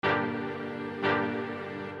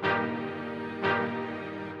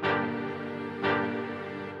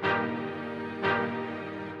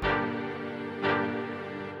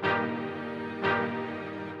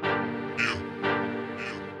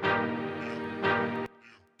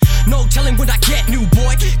no telling when I get, new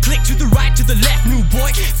boy. Click to the right, to the left, new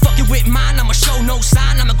boy. Fucking with mine, I'ma show no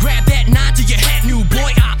sign. I'ma grab that 9 to your head, new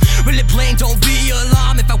boy. I'm really playing, don't be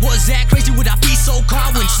alarmed. If I was that crazy, would I be so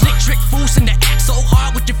calm? When slick trick fools and to act so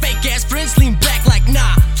hard with your fake ass friends, lean back like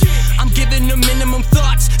nah. I'm giving them minimum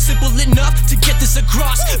thoughts, simple enough to get this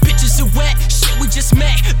across. Bitches are wet, shit we just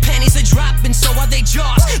met. Panties are dropping, so are they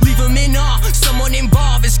jaws. Leave them in awe, someone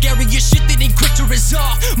involved. It's scary as shit that ain't quick to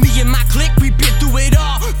resolve. Me and my clique, we been through it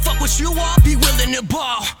all. Fuck what you all, be willing to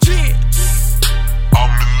ball. Yeah. I'm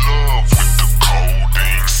in love with the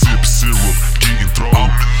codeine, sip syrup, getting thrown. I'm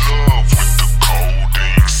in love with the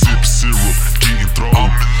codeine, sip syrup, getting thrown. I'm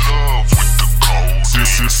in love with the codeine,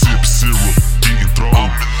 sip syrup, getting thrown. I'm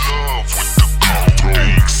in love with the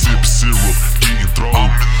codeine, sip syrup, getting thrown. I'm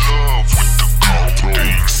in love with the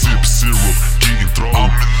codeine, sip syrup, getting thrown.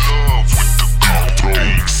 I'm in love with the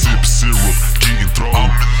codeine, sip syrup, getting thrown.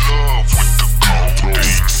 I'm in love with the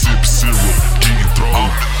codeine, sip syrup, getting thrown.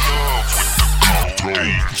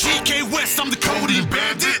 GK West, I'm the codeine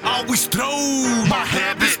bandit. Always throw my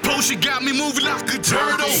habits. Potion got me moving like a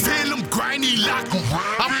turtle. Still I'm grimy like a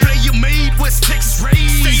I play your made West Texas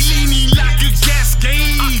raised. Stay leaning like a gas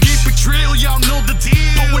gauge. I keep it trail, y'all know the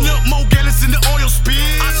deal. Blowing up more gallons in the oil spill.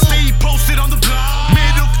 I stay posted on the block.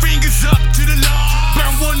 Middle fingers up to the law.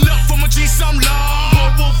 Burn one up for my G's, I'm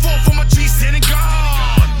law. 414 for my G's, and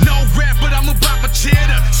gone. No rap, but I'm about my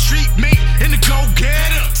cheddar. Street mate and the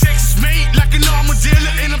go-getter. Texas made like an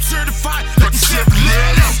armadillo, and I'm certified like the chef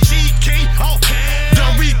letter. GK, oh hell, the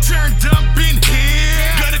return dump in here.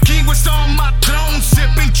 Got a king what's on my throne,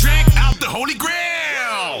 sipping drink out the holy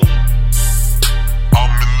grail. I'm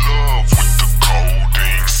in love with the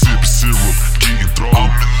codeine, sip syrup, getting thrown. I'm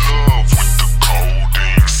in love with the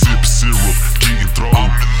codeine, sip syrup, getting thrown. I'm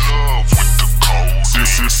in love with the codeine,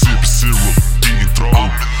 sip syrup, getting thrown. I'm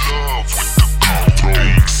in love with the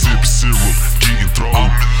codeine, sip syrup, getting thrown.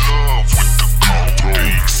 I'm in love with the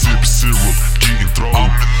codeine, sip syrup, getting thrown.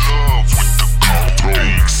 I'm in love with the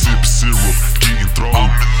codeine, sip syrup, getting thrown. I'm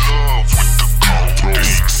in love with the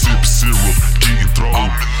codeine, sip syrup, getting thrown.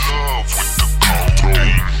 I'm in love with the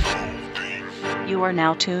codeine. You are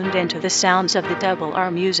now tuned into the sounds of the Double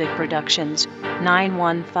R Music Productions,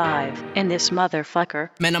 915, in this motherfucker.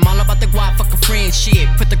 Man, I'm all about the guap, fuck a friend shit.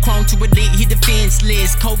 Put the chrome to a lid, he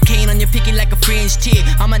defenseless. Cocaine on your picky like a French tip.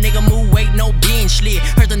 I'm a nigga move weight, no bench lit.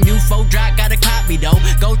 Heard the new 4 drop, got a copy though.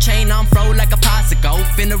 Go chain, I'm fro like a popsicle.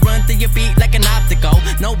 Finna run through your beat like an optical.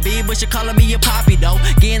 No big, but you calling me a poppy though.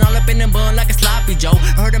 Getting all up in them bun like a sloppy Joe.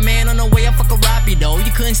 Heard a man on the way, I fuck a roppy though.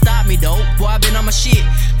 You couldn't stop me though, boy I been on my shit.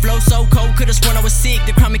 Flow so cold, could've sworn I was sick.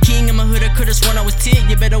 The crime king in my hood, I could've sworn I was tick.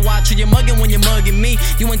 You better watch who you're mugging when you're mugging me.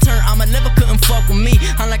 You in turn, I'm a liver, couldn't fuck with me.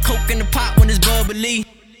 I'm like coke in the pot when it's bubbly.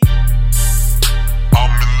 I'm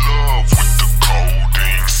in love with the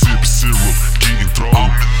codeine, sip syrup, getting thrown. I'm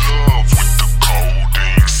in love with the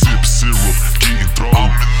codeine, sip syrup, getting thrown. I'm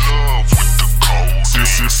in love with the codeine,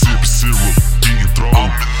 sip syrup, getting thrown. I'm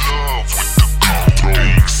in love with the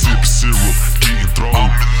codeine, sip syrup, getting thrown. I'm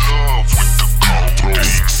in love with the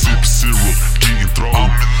codeine, sip syrup, getting thrown. I'm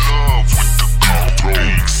in love with the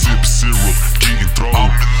codeine, sip syrup, getting thrown.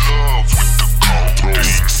 I'm in love with the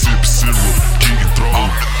codeine, sip syrup, getting thrown.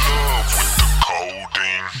 I'm in love with the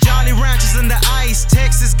codeine. Jolly Ranchers in the ice,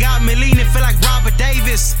 Texas got me leaning, feel like Robert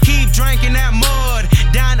Davis. Keep drinking that mud,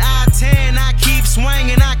 down I-10, I keep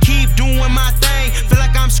swinging, I keep doing my thing. Feel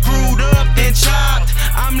like I'm screwed up and chopped,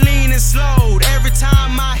 I'm leaning slowed. Every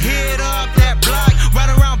time I hit up that block, right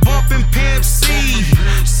around bumping Pimp C.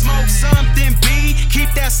 Smoke something, B,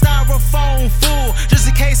 keep that styrofoam full, just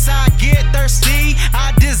in case I get thirsty.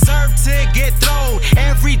 I deserve to get throwed,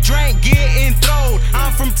 every drink getting throwed.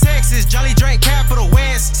 I'm from Texas, Jolly Drink capital,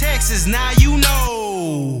 West Texas, now you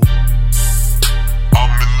know. I'm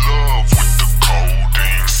in love with the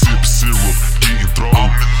codeine, sip syrup, getting thrown. I'm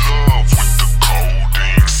in love with the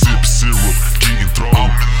codeine, sip syrup, getting thrown. I'm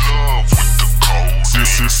in love with the codeine,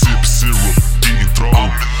 sip syrup, getting thrown.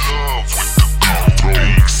 I'm in love with the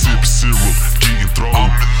codeine, sip syrup, getting thrown.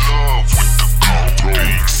 I'm in love with the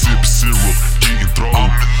codeine, sip syrup, getting thrown.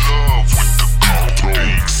 I'm in love with the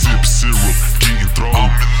codeine, sip syrup, getting thrown.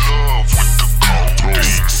 I'm in love with the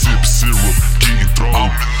codeine, sip syrup, getting thrown.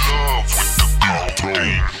 I'm in love with the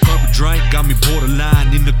codeine. Purple drink got me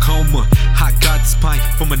borderline in the coma. I got this pint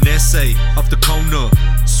from an essay off the corner.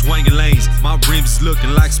 Swinging lanes, my rims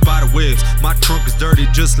looking like spider webs. My trunk is dirty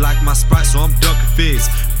just like my Sprite, so I'm ducking feds.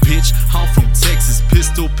 Bitch, I'm from Texas. Texas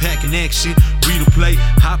pistol packing action. We don't play,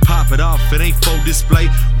 I pop it off, it ain't for display.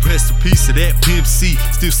 Rest in peace of that Pimp C,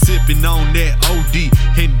 still sipping on that OD.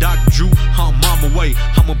 And Dr. Drew, I'm on my way.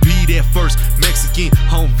 I'ma be that first Mexican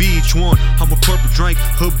on VH1. I'm a purple drink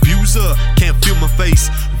abuser, can't feel my face.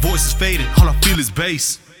 Voice is faded, all I feel is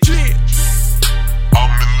bass. I'm in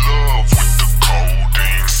love with the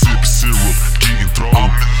codeine, sip syrup, getting thrown. I'm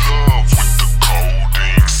in love with the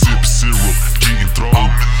codeine, sip syrup, getting thrown. I'm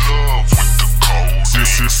in love with the codeine,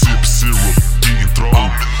 sip syrup, getting thrown. I'm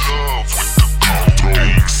in love with the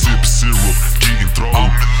codeine, sip syrup, getting thrown. I'm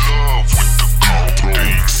in love with the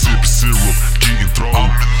codeine, sip syrup, getting thrown. I'm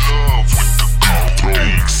in love with the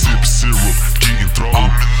codeine, sip syrup, getting thrown. I'm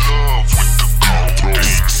in love with the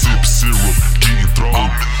codeine, sip syrup, getting thrown. I'm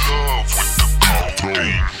in love with the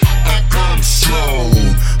codeine. I come slow,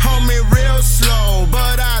 homie, real slow,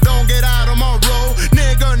 but I don't get out of my road.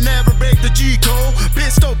 Nigga never break the G code.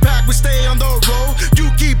 Pistol pack, we stay on the road.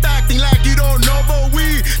 You keep acting like you don't know, but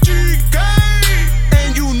we G-gang.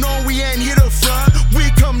 And you know we ain't here to front. We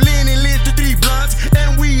come leaning, lit to 3 blunts,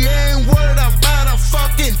 and we ain't worried about a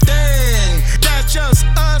fucking thing. That's just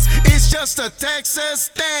us, it's just a Texas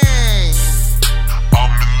thing.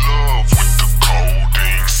 I'm in love with the codeine.